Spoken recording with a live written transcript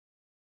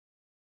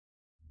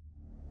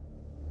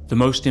The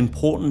most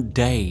important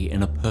day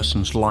in a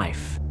person's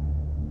life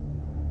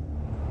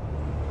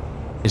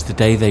is the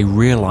day they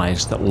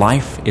realize that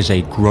life is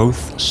a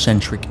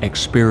growth-centric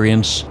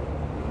experience,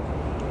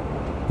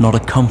 not a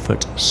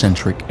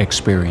comfort-centric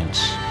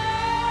experience.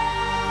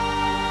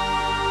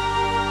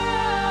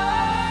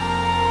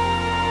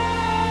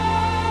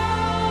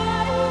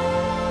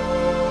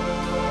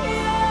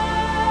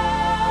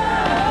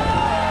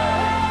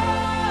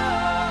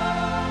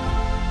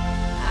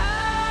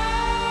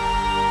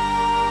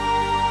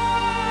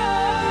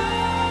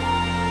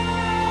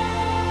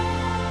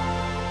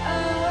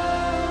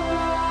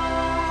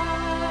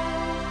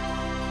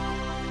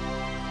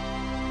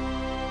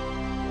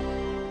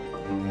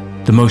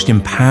 The most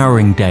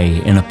empowering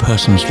day in a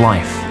person's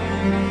life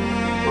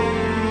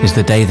is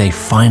the day they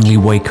finally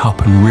wake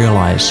up and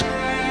realize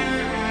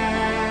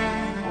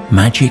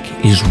magic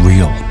is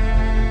real.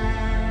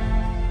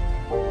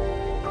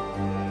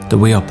 That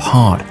we are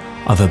part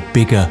of a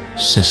bigger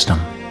system.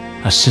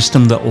 A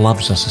system that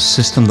loves us, a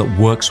system that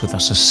works with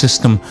us, a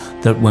system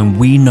that when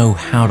we know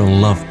how to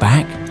love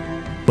back,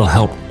 will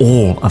help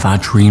all of our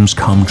dreams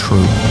come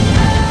true.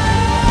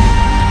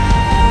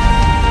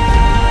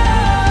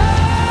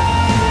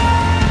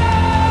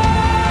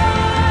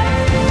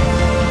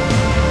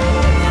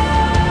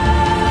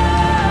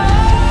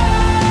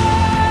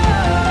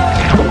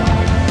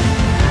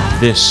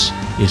 This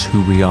is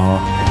who we are.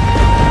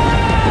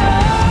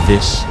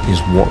 This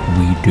is what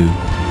we do.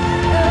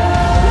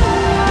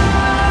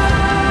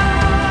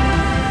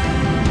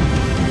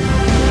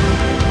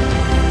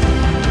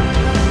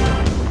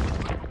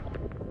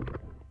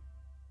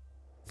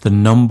 The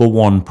number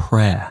one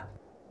prayer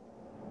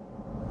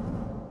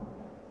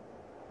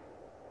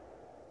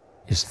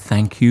is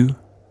thank you.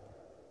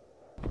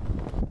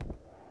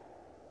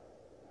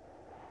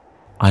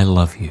 I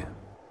love you.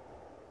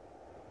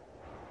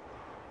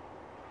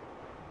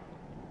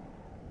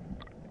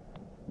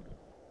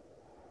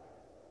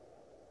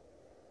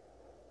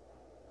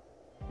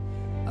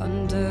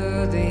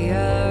 Under the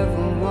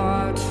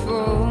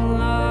ever-watchful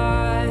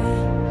eye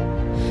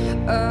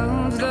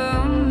of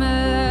the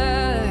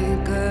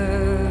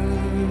maker.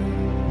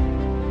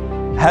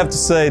 I have to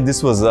say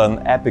this was an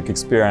epic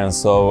experience.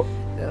 So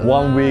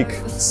 1 week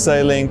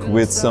sailing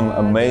with some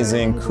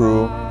amazing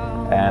crew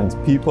and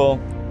people.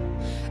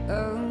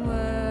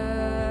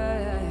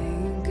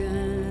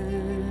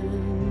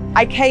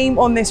 I came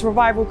on this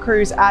revival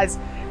cruise as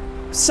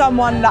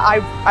someone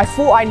that I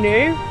thought I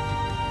knew.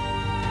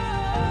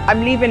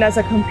 I'm leaving as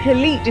a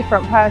complete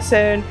different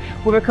person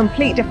with a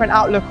complete different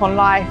outlook on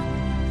life.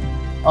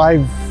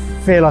 I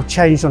feel I've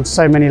changed on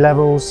so many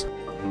levels.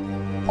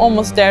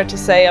 Almost dare to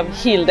say I've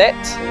healed it.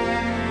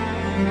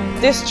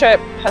 This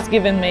trip has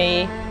given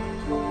me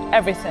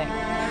everything.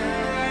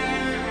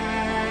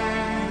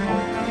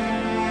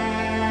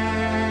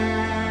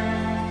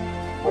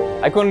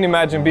 I couldn't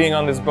imagine being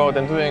on this boat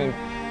and doing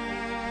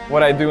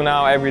what I do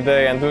now every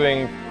day and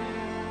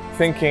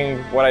thinking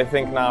what I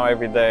think now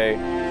every day.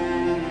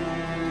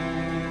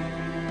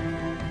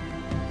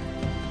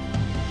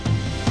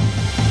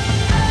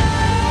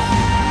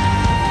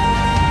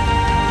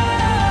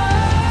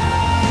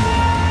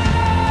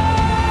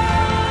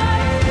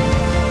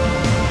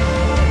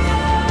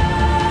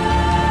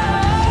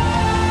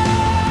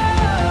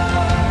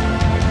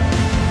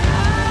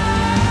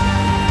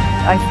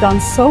 I've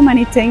done so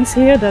many things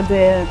here that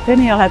the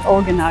Premijera had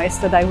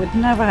organized that I would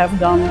never have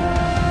done.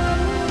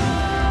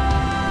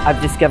 I've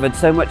discovered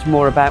so much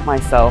more about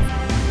myself,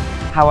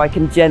 how I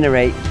can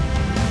generate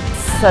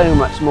so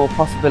much more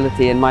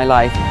possibility in my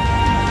life.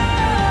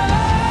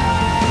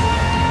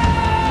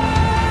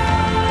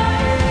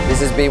 This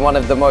has been one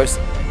of the most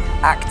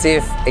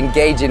active,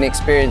 engaging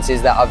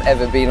experiences that I've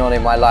ever been on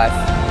in my life.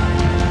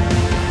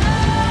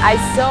 I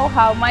saw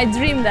how my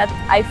dream that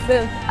I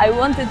felt I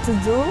wanted to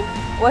do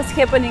was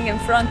happening in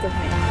front of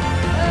me.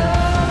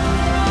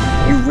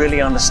 You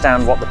really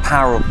understand what the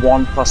power of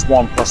 1 +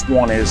 1 +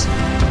 1 is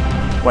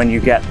when you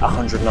get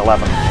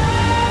 111.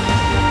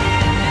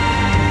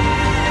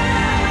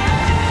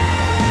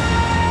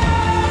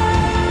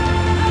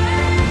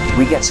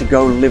 We get to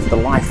go live the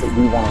life that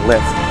we want to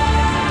live.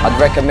 I'd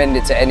recommend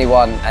it to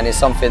anyone, and it's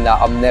something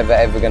that I'm never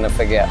ever going to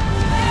forget.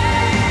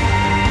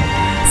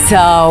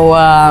 So,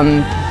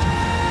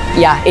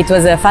 yeah, it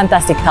was a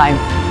fantastic time.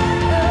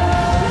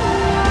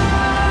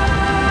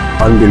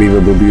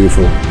 Unbelievable,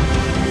 beautiful.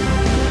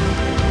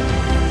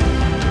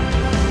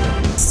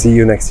 See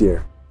you next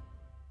year.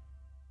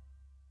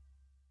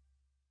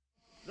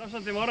 Zašto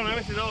ti moram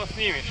namestiti da ovo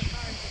snimiš?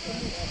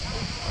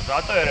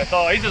 Zato jer je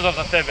to izazov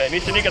za tebe.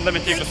 Nisi nikad na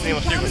biciklu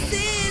snimao sigurno.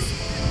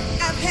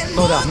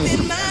 No da,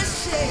 nisam.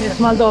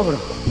 Jesmo, ali dobro.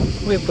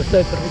 Uvijek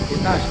postoji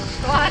prvi, znaš.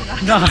 Stvarno?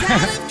 Da.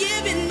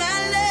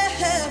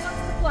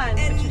 Plan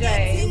for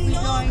today. We're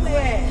going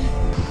where?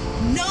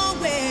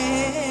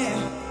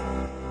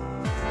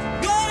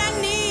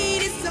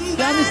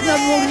 Ja mislim da bi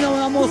mogli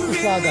na mostu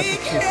slagati.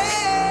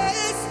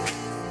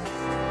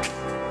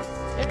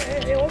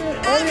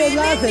 Ovi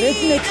odlaze,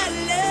 reci nek...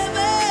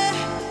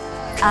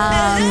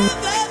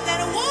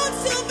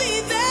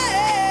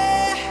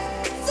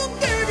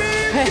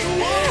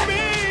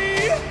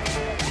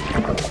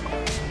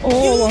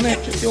 Ovo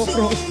neće ti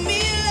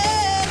oprosti.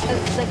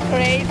 The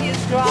craziest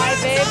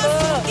drive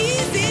ever.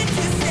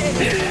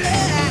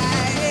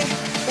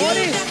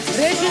 Boris,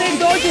 reći nek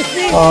dođe s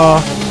njim.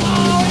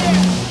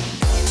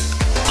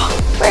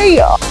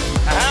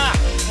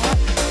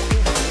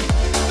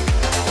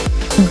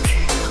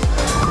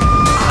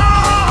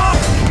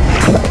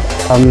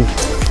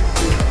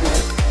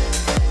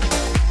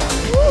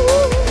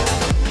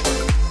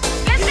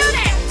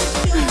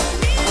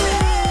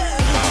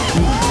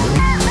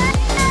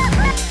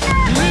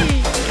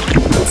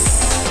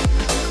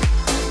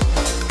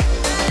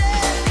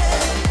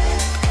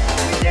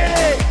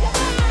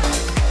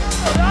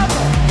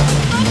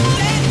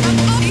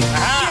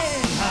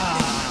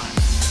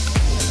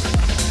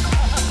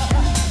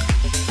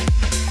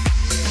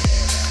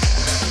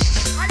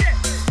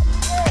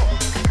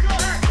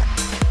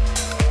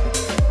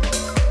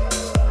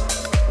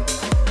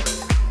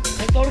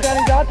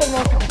 Organizator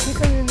može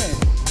pitanje ne.